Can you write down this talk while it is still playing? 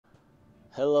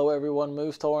Hello everyone,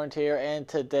 Moose Torrent here, and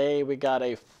today we got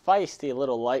a feisty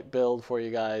little light build for you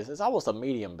guys. It's almost a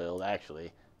medium build,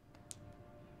 actually.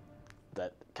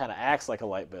 That kind of acts like a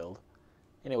light build.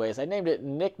 Anyways, I named it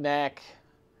Nik-Nak.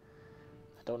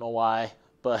 I don't know why,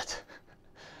 but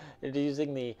it's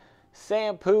using the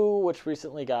Sampu, which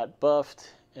recently got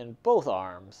buffed in both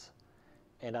arms.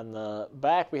 And on the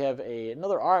back we have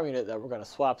another arm unit that we're going to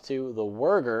swap to, the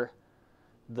Wurger.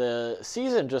 The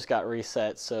season just got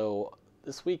reset, so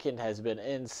this weekend has been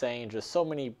insane. Just so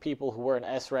many people who were in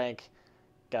S rank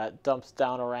got dumped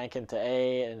down a rank into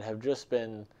A and have just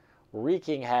been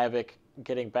wreaking havoc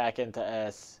getting back into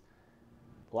S.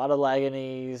 A lot of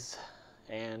Laganese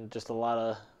and just a lot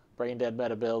of brain dead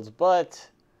meta builds, but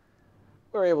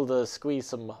we were able to squeeze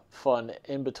some fun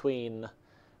in between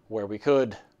where we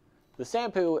could. The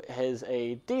Sampu has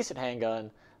a decent handgun,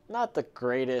 not the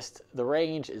greatest. The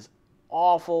range is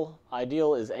awful.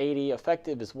 Ideal is 80,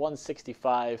 effective is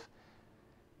 165.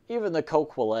 Even the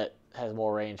Coquelette has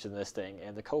more range than this thing,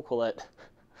 and the Coquelette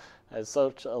has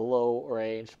such a low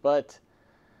range, but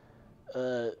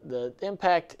the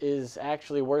impact is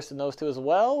actually worse than those two as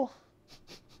well.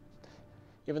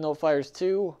 Even though it fires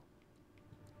 2,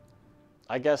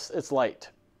 I guess it's light.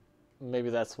 Maybe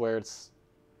that's where its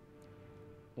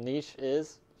niche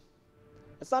is.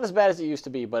 It's not as bad as it used to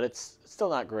be, but it's still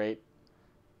not great.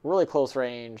 Really close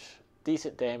range,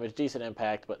 decent damage, decent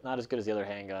impact, but not as good as the other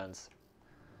handguns.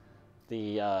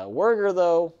 The Wurger,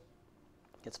 though,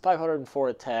 gets 504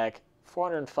 attack,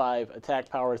 405 attack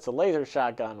power. It's a laser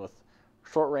shotgun with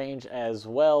short range as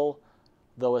well,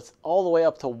 though it's all the way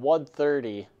up to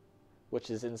 130, which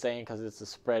is insane because it's a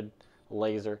spread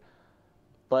laser.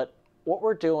 But what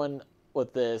we're doing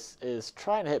with this is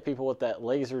trying to hit people with that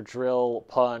laser drill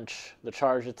punch, the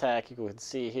charge attack you can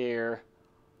see here.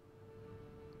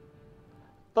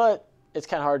 But it's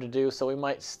kind of hard to do, so we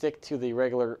might stick to the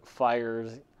regular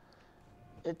fires.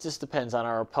 It just depends on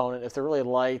our opponent. If they're really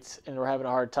light and we're having a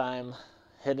hard time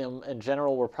hitting them in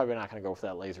general, we're probably not going to go for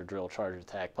that laser drill charge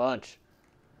attack punch.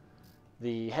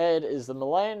 The head is the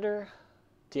Melander,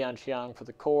 Tianqiang for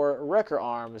the core, Wrecker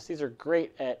arms. These are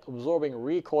great at absorbing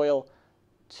recoil,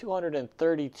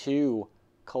 232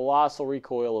 colossal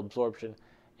recoil absorption,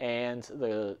 and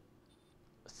the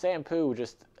Sampu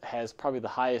just has probably the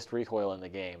highest recoil in the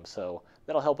game, so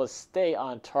that'll help us stay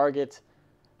on target.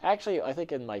 Actually, I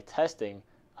think in my testing,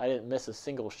 I didn't miss a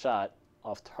single shot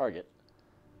off target.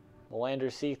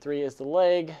 Melander C3 is the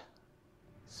leg,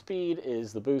 Speed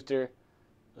is the booster,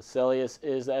 the Celius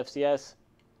is the FCS.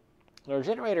 The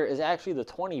Regenerator is actually the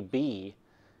 20B,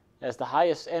 as the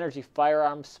highest energy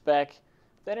firearm spec.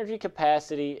 The energy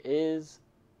capacity is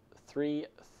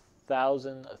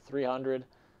 3,300.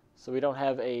 So we don't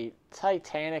have a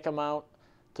titanic amount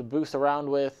to boost around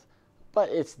with, but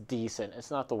it's decent.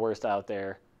 It's not the worst out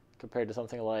there compared to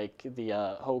something like the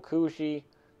Hokushi.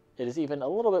 It is even a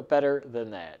little bit better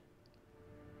than that.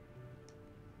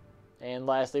 And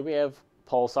lastly, we have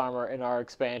Pulse Armor in our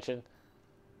expansion.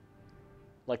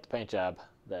 Like the paint job,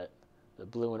 the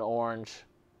blue and orange.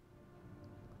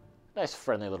 Nice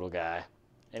friendly little guy.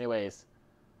 Anyways,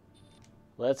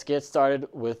 let's get started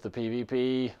with the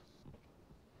PvP.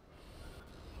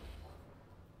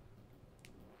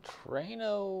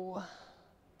 Trano,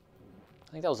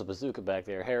 I think that was a bazooka back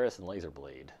there. Harris and Laser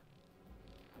Blade.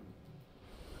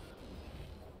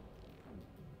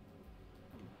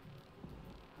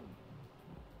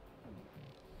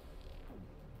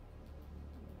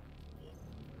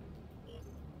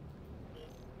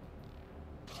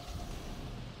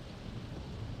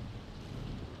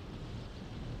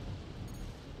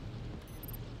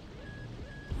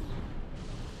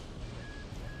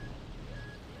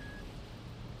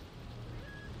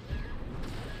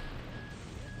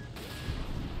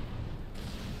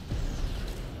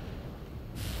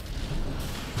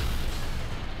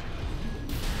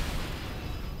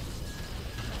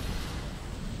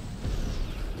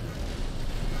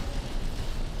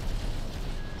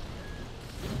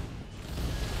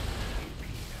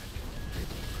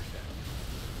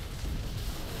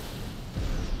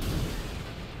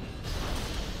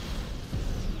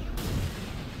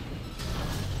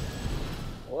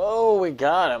 Whoa, we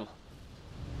got him.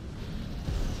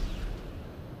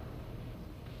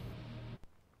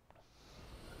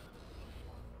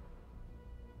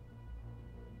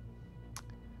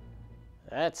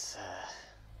 That's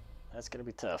gonna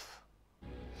be tough.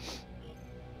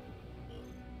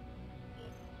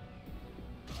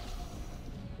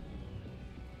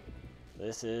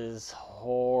 This is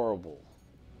horrible.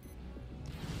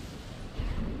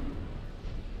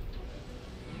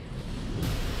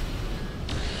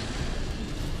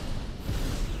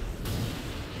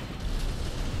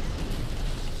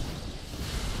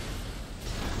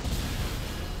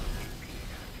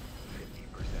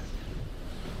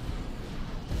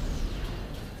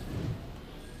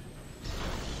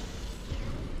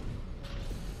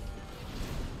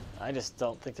 I just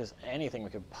don't think there's anything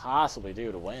we could possibly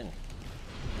do to win.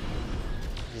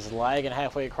 He's lagging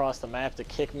halfway across the map to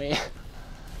kick me.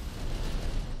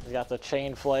 He's got the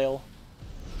chain flail.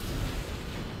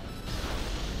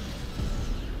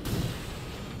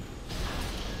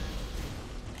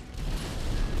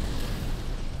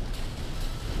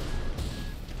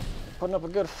 Putting up a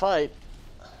good fight.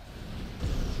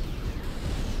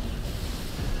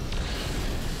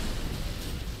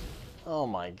 Oh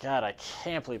my god, I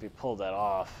can't believe he pulled that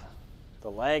off.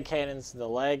 The lag cannons, the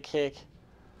lag kick.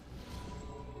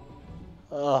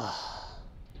 Ugh.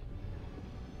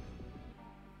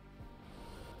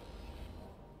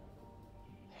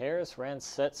 Harris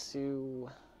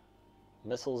Ransetsu.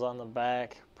 Missiles on the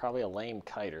back. Probably a lame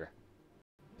kiter.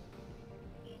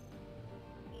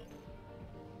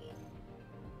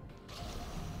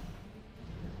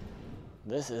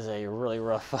 This is a really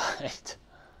rough fight.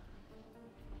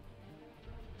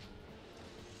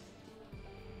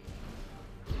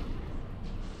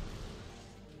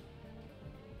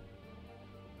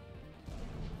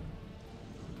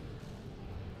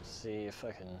 See if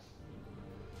I can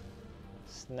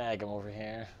snag him over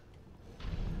here.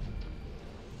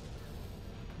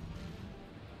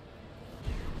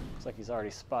 Looks like he's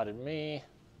already spotted me.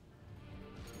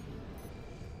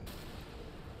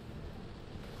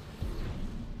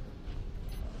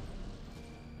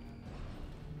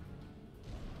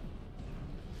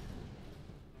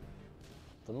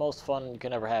 The most fun you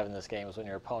can ever have in this game is when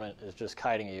your opponent is just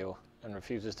kiting you and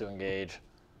refuses to engage.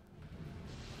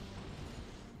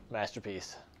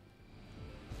 Masterpiece.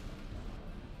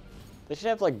 They should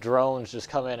have like drones just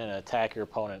come in and attack your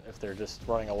opponent if they're just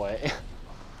running away.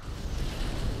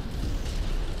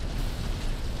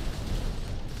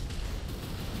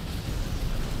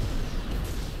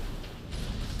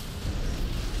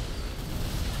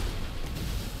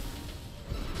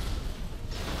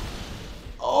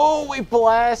 Oh, we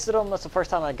blasted him. That's the first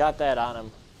time I got that on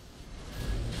him.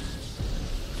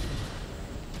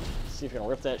 Let's see if we can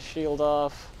rip that shield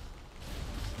off.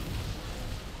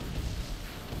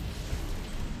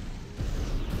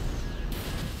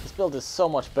 This build is so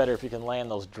much better if you can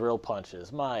land those drill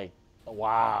punches.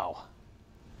 Wow.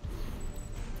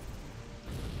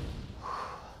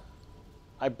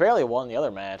 I barely won the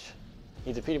other match.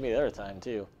 He defeated me the other time,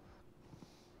 too.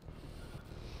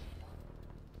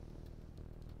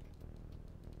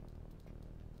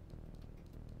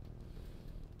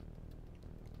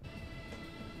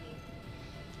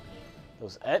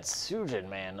 Those Etsujin,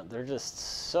 man, they're just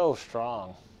so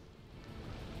strong.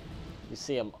 You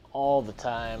see them all the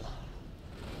time.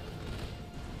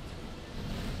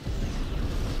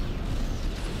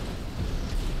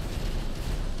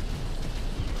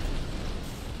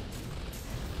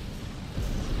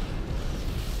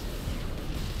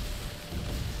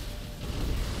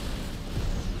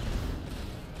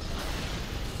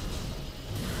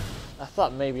 I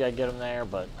thought maybe I'd get him there,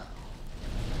 but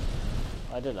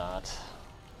I did not.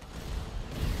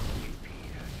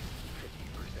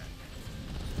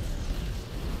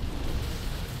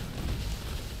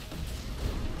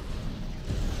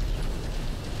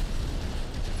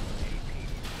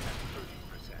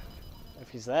 If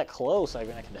he's that close, I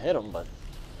mean, I can hit him, but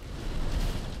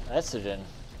Etsujin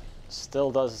still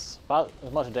does about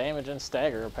as much damage and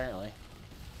stagger, apparently,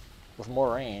 with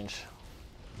more range.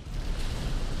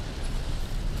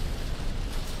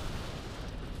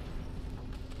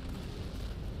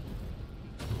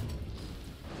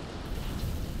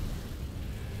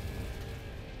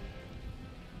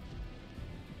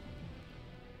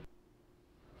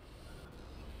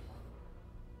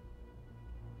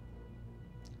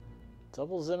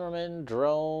 Double Zimmerman,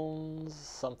 drones,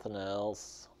 something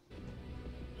else.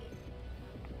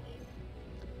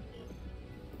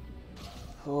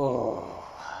 Oh,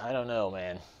 I don't know,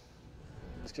 man.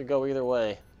 This could go either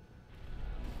way.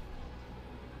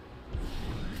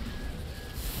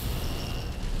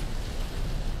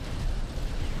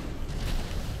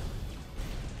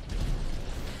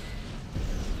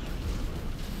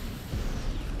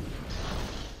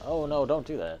 Oh no, don't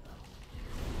do that.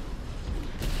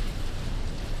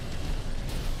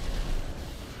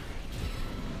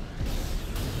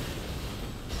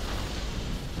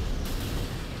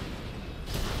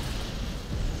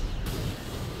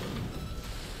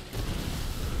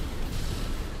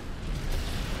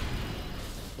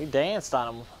 We danced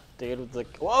on him, dude. With the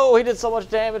whoa, he did so much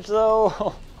damage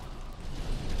though.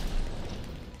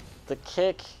 The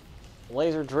kick,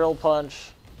 laser drill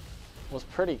punch was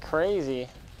pretty crazy.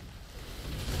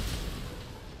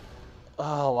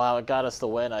 Oh wow, it got us the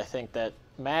win. I think that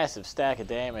massive stack of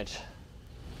damage.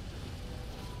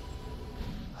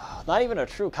 Not even a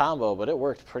true combo, but it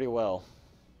worked pretty well.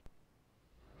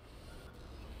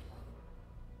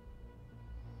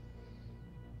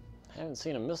 Haven't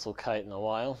seen a missile kite in a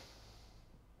while.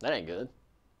 That ain't good.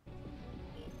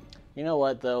 You know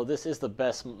what, though? This is the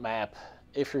best map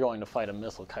if you're going to fight a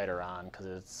missile kiter on, because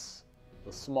it's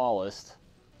the smallest.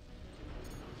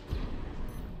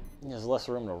 There's less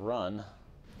room to run.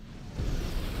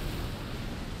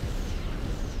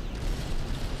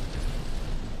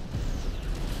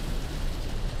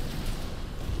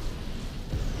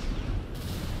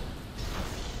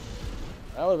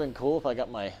 That would have been cool if I got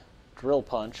my drill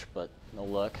punch, but no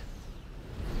luck.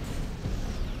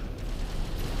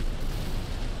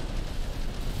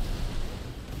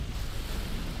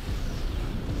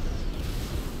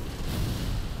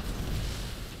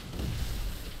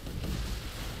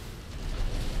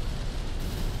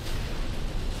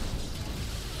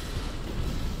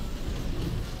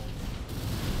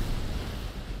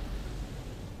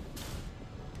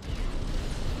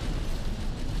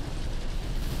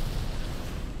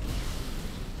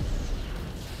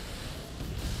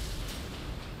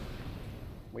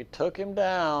 We took him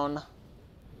down.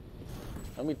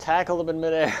 Let me tackle him in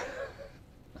midair.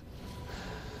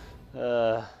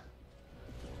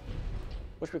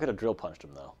 Wish we could have drill punched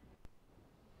him though.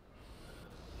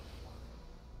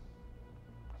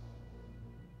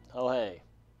 Oh hey,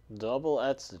 double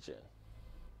oxygen.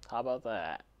 How about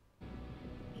that?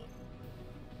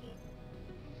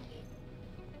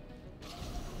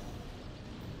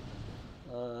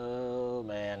 Oh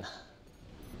man.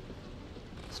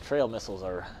 Trail missiles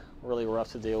are really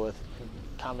rough to deal with in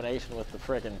combination with the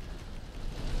frickin'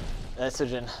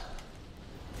 oxygen.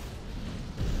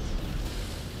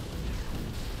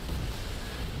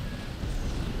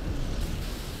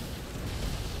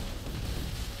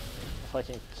 If I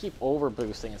can keep over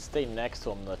boosting and stay next to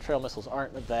them, the trail missiles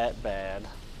aren't that bad.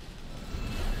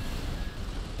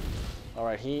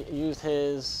 Alright, he used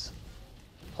his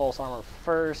pulse armor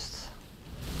first,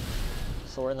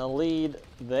 so we're in the lead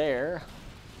there.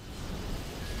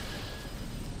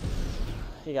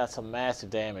 He got some massive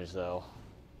damage though.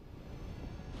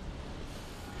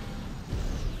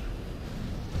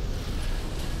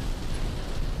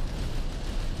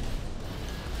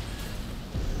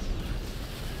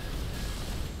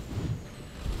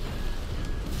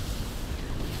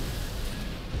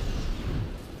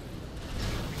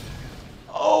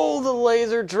 Oh, the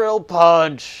laser drill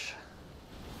punch!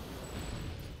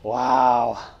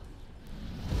 Wow.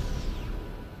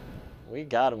 We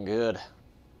got him good.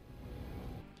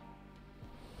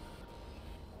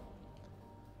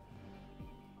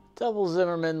 Double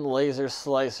Zimmerman Laser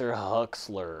Slicer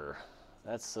Huxler.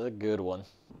 That's a good one.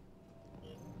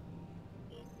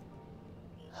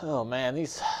 Oh man,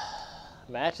 these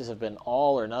matches have been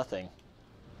all or nothing.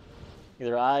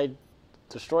 Either I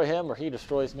destroy him or he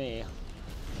destroys me.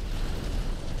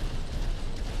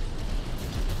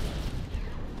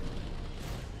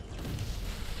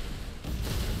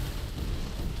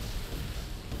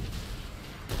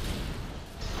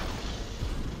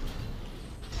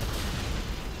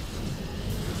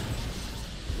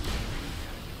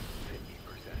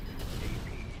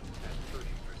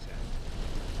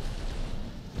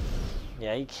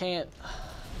 Yeah, he can't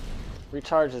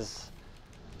recharge his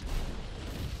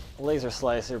laser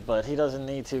slicer, but he doesn't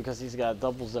need to because he's got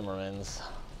double Zimmermans.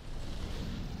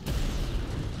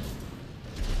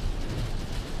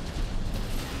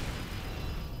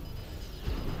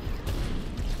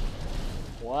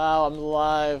 Wow, I'm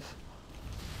alive.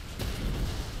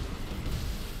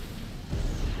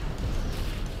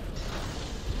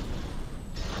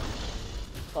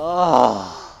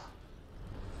 Oh.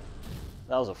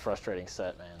 That was a frustrating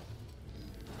set, man.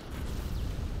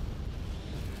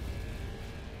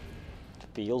 It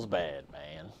feels bad,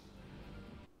 man.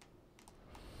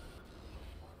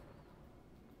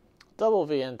 Double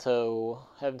Viento.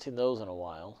 Haven't seen those in a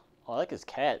while. Oh, I like his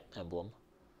cat emblem.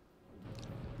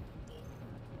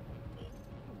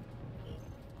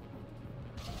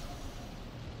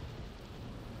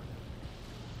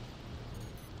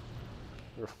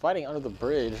 We're fighting under the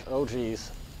bridge. Oh,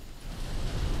 geez.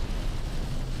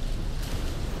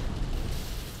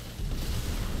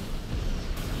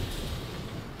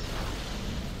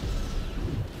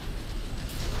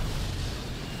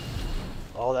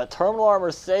 Oh, that terminal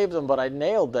armor saved him, but I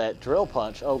nailed that drill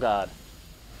punch. Oh, God.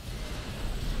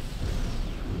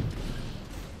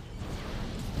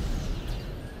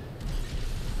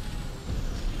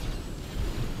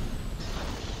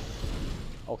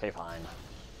 Okay, fine.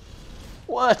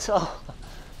 What? Oh,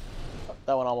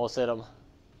 that one almost hit him.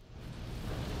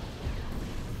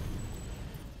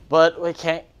 But we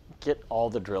can't get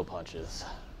all the drill punches.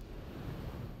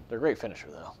 They're a great finisher,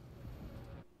 though.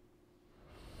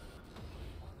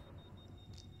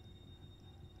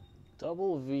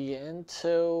 Double V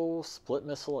into split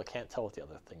missile. I can't tell what the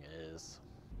other thing is.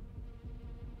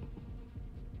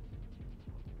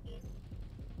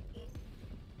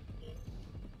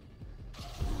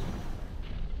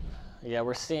 Yeah,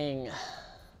 we're seeing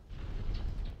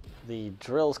the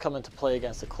drills come into play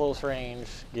against the close range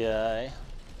guy.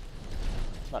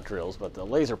 Not drills, but the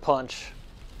laser punch.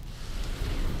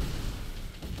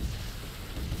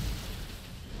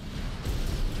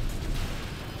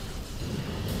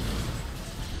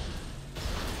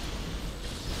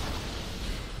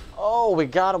 Oh, we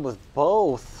got him with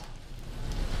both.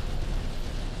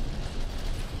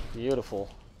 Beautiful.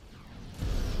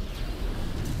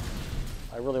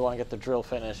 I really want to get the drill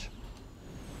finish.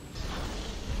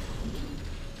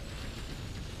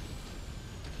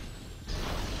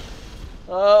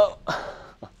 Oh.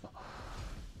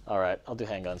 All right, I'll do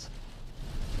handguns.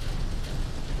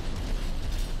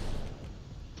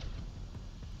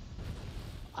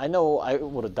 I know I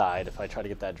would have died if I tried to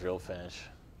get that drill finish.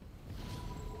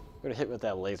 Would have hit with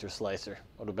that laser slicer.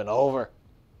 Would have been over.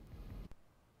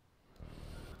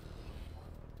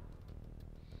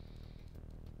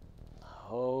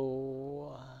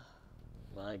 Oh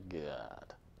my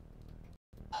God.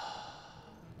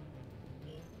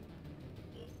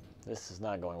 This is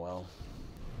not going well.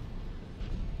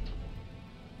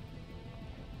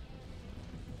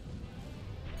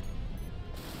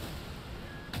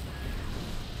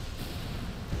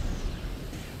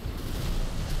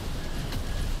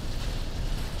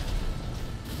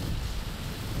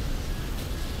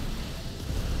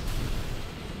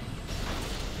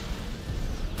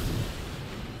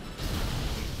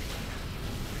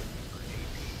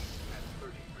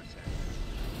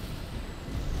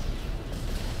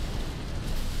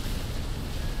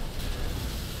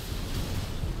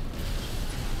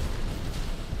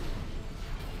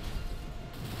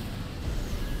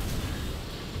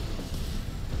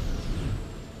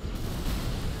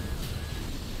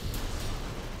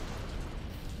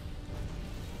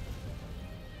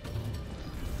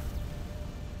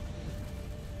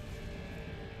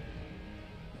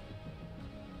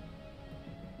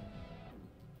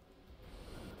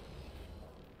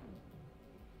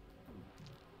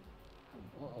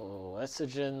 Uh-oh,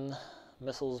 Estrogen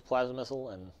missiles, plasma missile,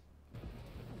 and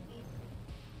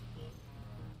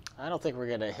I don't think we're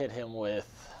going to hit him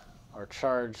with our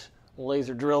charge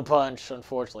laser drill punch.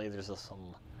 Unfortunately, there's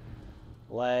some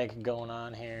lag going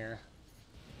on here.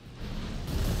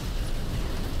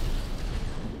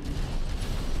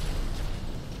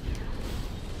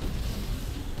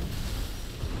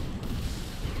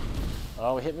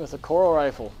 Oh, he hit me with a coral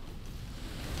rifle.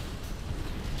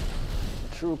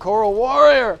 True coral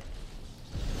warrior!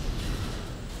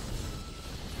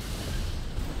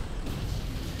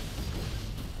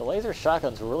 The laser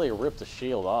shotguns really ripped the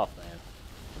shield off, man.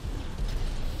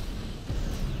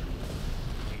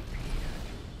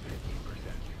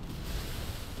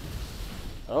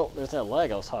 Oh, there's that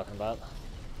lag I was talking about.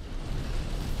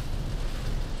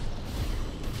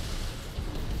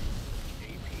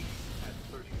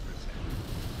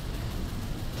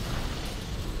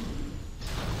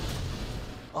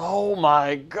 Oh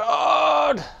my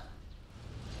God!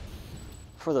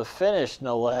 For the finish,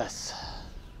 no less.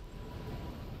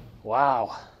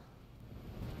 Wow.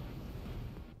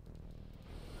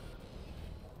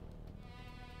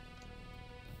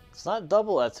 It's not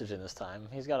double Etzogen this time.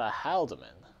 He's got a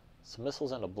Haldeman, some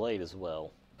missiles, and a blade as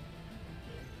well.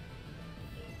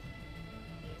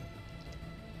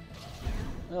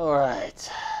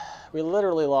 Alright. We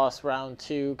literally lost round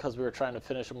 2 because we were trying to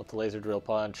finish him with the laser drill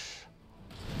punch.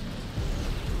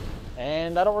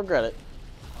 And I don't regret it.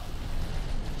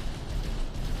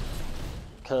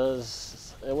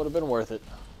 Because it would have been worth it.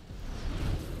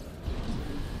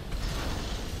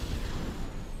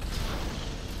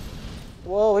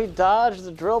 Whoa, he dodged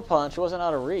the drill punch. It wasn't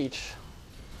out of reach.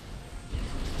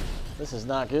 This is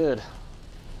not good.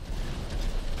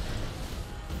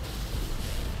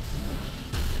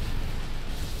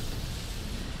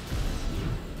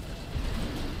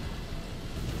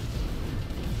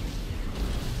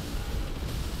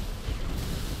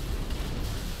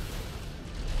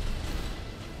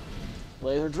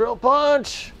 Laser drill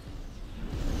punch!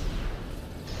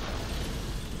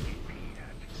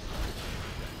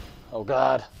 Oh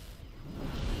God.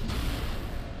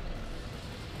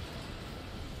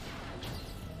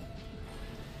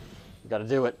 We gotta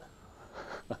do it.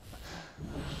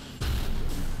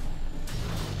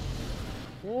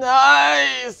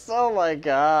 Nice! Oh my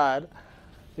God.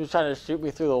 He was trying to shoot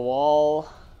me through the wall,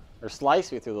 or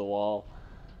slice me through the wall.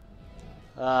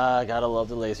 Gotta love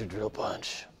the laser drill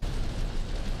punch.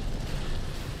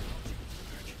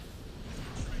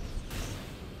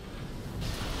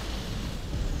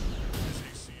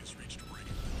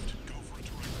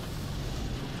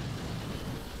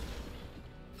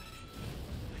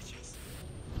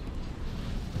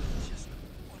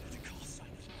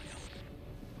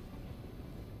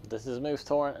 This is Moose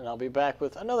Torrent, and I'll be back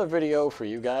with another video for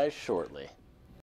you guys shortly.